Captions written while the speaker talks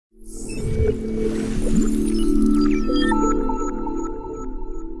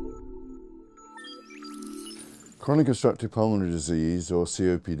Chronic obstructive pulmonary disease, or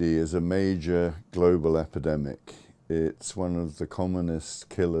COPD, is a major global epidemic. It's one of the commonest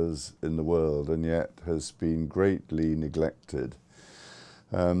killers in the world and yet has been greatly neglected.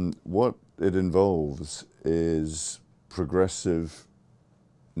 What it involves is progressive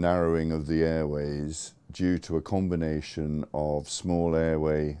narrowing of the airways due to a combination of small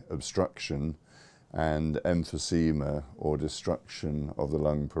airway obstruction and emphysema, or destruction of the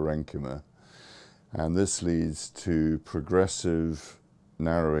lung parenchyma. And this leads to progressive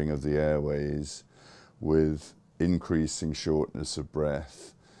narrowing of the airways with increasing shortness of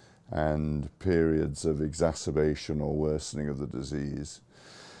breath and periods of exacerbation or worsening of the disease.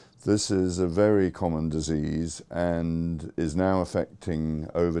 This is a very common disease and is now affecting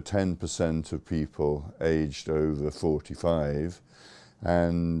over 10% of people aged over 45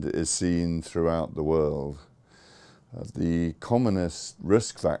 and is seen throughout the world. The commonest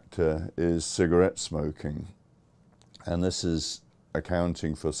risk factor is cigarette smoking, and this is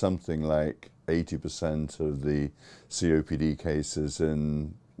accounting for something like 80% of the COPD cases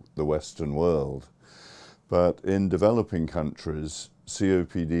in the Western world. But in developing countries,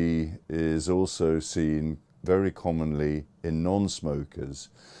 COPD is also seen very commonly in non-smokers,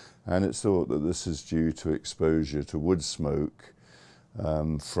 and it's thought that this is due to exposure to wood smoke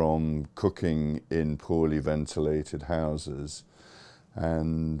from cooking in poorly ventilated houses.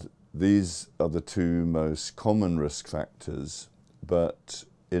 And these are the two most common risk factors, but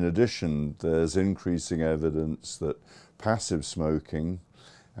in addition there's increasing evidence that passive smoking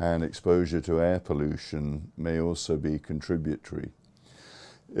and exposure to air pollution may also be contributory.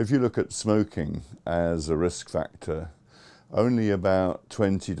 If you look at smoking as a risk factor, only about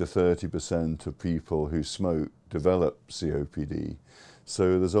 20 to 30% of people who smoke develop COPD.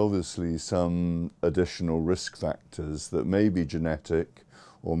 So there's obviously some additional risk factors that may be genetic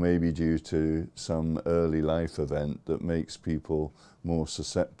or may be due to some early life event that makes people more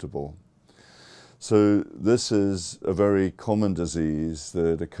susceptible. So this is a very common disease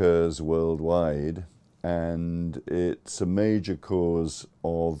that occurs worldwide, and it's a major cause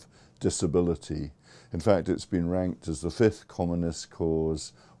of disability. In fact, it's been ranked as the 5th commonest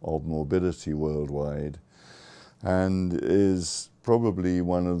cause of morbidity worldwide, and is probably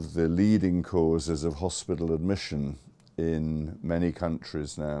one of the leading causes of hospital admission in many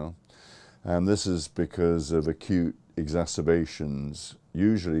countries now. And this is because of acute exacerbations,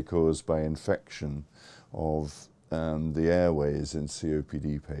 usually caused by infection of the airways in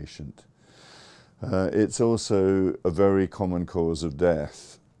COPD patient. It's also a very common cause of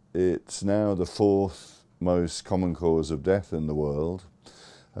death. It's now the 4th most common cause of death in the world,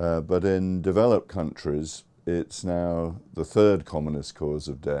 but in developed countries it's now the 3rd commonest cause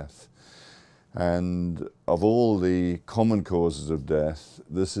of death. And of all the common causes of death,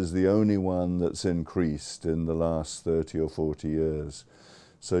 this is the only one that's increased in the last 30 or 40 years.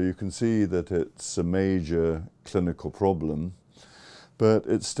 So you can see that it's a major clinical problem, but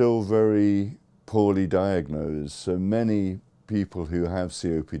it's still very poorly diagnosed. So many people who have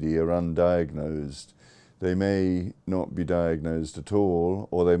COPD are undiagnosed. They may not be diagnosed at all,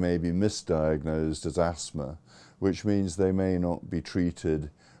 or they may be misdiagnosed as asthma, which means they may not be treated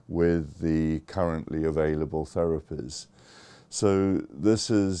with the currently available therapies. So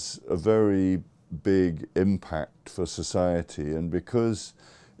this is a very big impact for society, and because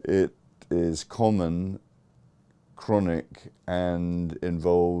it is common, chronic, and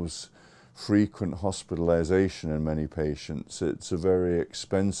involves frequent hospitalization in many patients, it's a very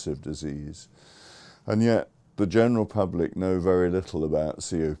expensive disease. And yet the general public know very little about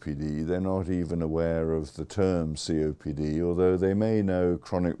COPD. They're not even aware of the term COPD, although they may know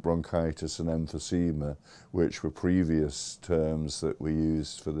chronic bronchitis and emphysema, which were previous terms that we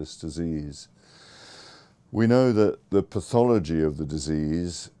used for this disease. We know that the pathology of the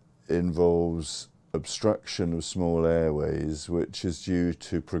disease involves obstruction of small airways, which is due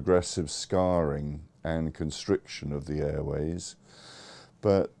to progressive scarring and constriction of the airways,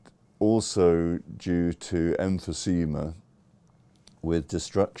 but also due to emphysema with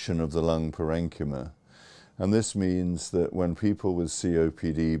destruction of the lung parenchyma. And this means that when people with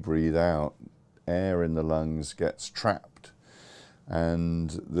COPD breathe out, air in the lungs gets trapped,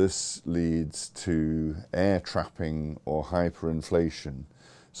 and this leads to air trapping or hyperinflation.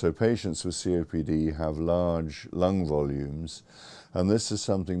 So patients with COPD have large lung volumes, and this is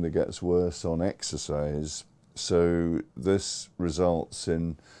something that gets worse on exercise. So this results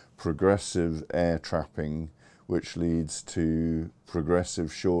in progressive air trapping, which leads to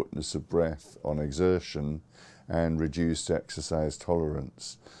progressive shortness of breath on exertion and reduced exercise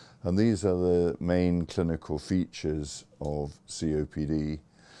tolerance. And these are the main clinical features of COPD.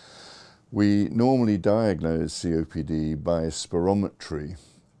 We normally diagnose COPD by spirometry,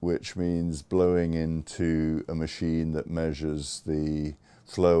 which means blowing into a machine that measures the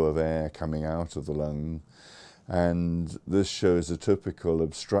flow of air coming out of the lung, and this shows a typical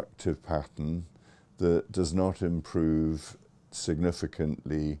obstructive pattern that does not improve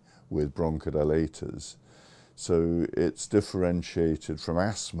significantly with bronchodilators. So it's differentiated from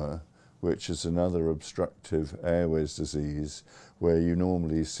asthma, which is another obstructive airways disease where you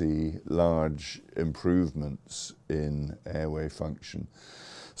normally see large improvements in airway function.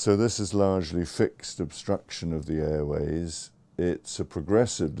 So this is largely fixed obstruction of the airways. It's a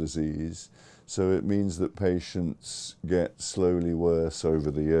progressive disease, so it means that patients get slowly worse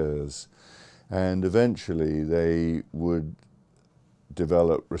over the years, and eventually they would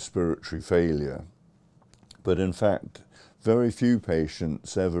develop respiratory failure. But in fact, very few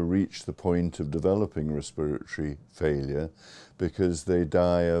patients ever reach the point of developing respiratory failure because they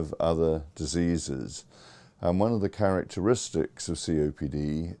die of other diseases. And one of the characteristics of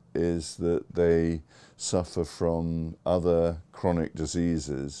COPD is that they suffer from other chronic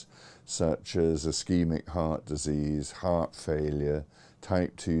diseases such as ischemic heart disease, heart failure,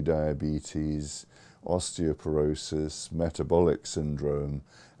 type 2 diabetes, osteoporosis, metabolic syndrome,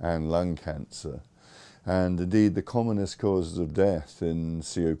 and lung cancer. And indeed, the commonest causes of death in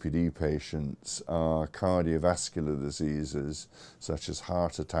COPD patients are cardiovascular diseases such as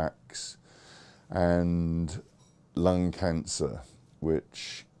heart attacks and lung cancer,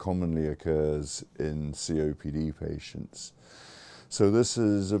 which commonly occurs in COPD patients. So this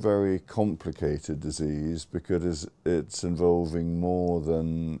is a very complicated disease because it's involving more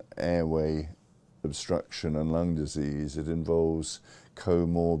than airway obstruction and lung disease. It involves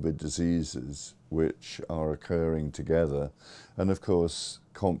comorbid diseases which are occurring together and of course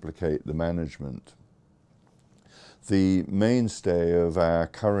complicate the management. The mainstay of our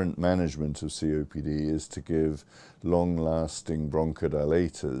current management of COPD is to give long-lasting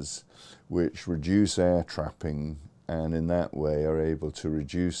bronchodilators which reduce air trapping and in that way are able to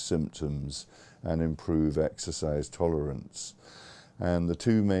reduce symptoms and improve exercise tolerance. And the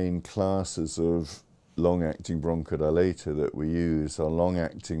two main classes of long-acting bronchodilator that we use are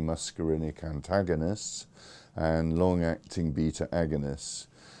long-acting muscarinic antagonists and long-acting beta-agonists.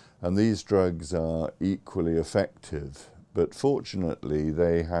 And these drugs are equally effective, but fortunately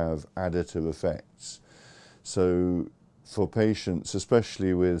they have additive effects. So for patients,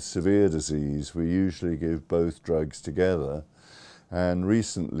 especially with severe disease, we usually give both drugs together. And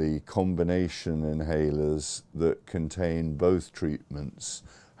recently, combination inhalers that contain both treatments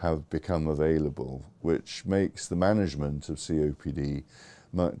have become available, which makes the management of COPD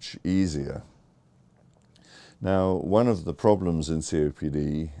much easier. Now, one of the problems in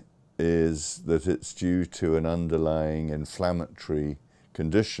COPD is that it's due to an underlying inflammatory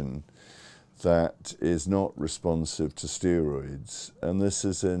condition that is not responsive to steroids. And this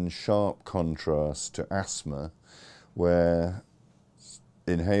is in sharp contrast to asthma, where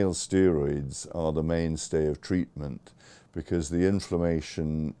inhaled steroids are the mainstay of treatment because the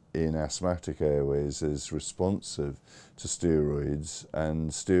inflammation in asthmatic airways is responsive to steroids,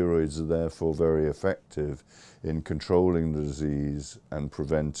 and steroids are therefore very effective in controlling the disease and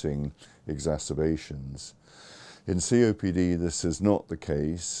preventing exacerbations. In COPD, this is not the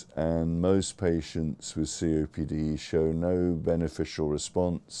case, and most patients with COPD show no beneficial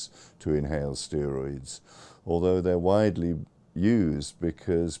response to inhaled steroids, although they're widely used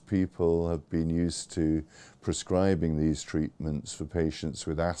because people have been used to prescribing these treatments for patients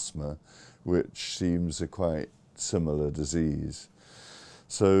with asthma, which seems a quite similar disease.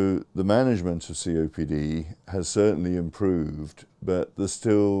 So the management of COPD has certainly improved, but there's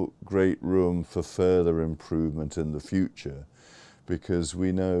still great room for further improvement in the future, because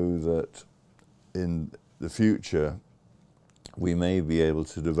we know that in the future we may be able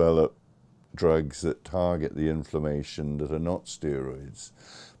to develop drugs that target the inflammation that are not steroids.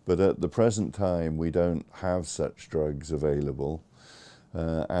 But at the present time, we don't have such drugs available,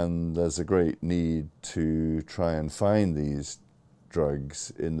 and there's a great need to try and find these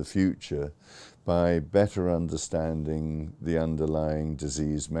drugs in the future by better understanding the underlying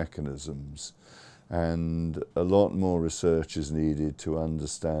disease mechanisms. And a lot more research is needed to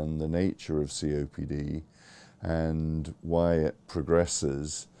understand the nature of COPD and why it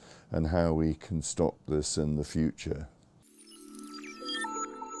progresses and how we can stop this in the future.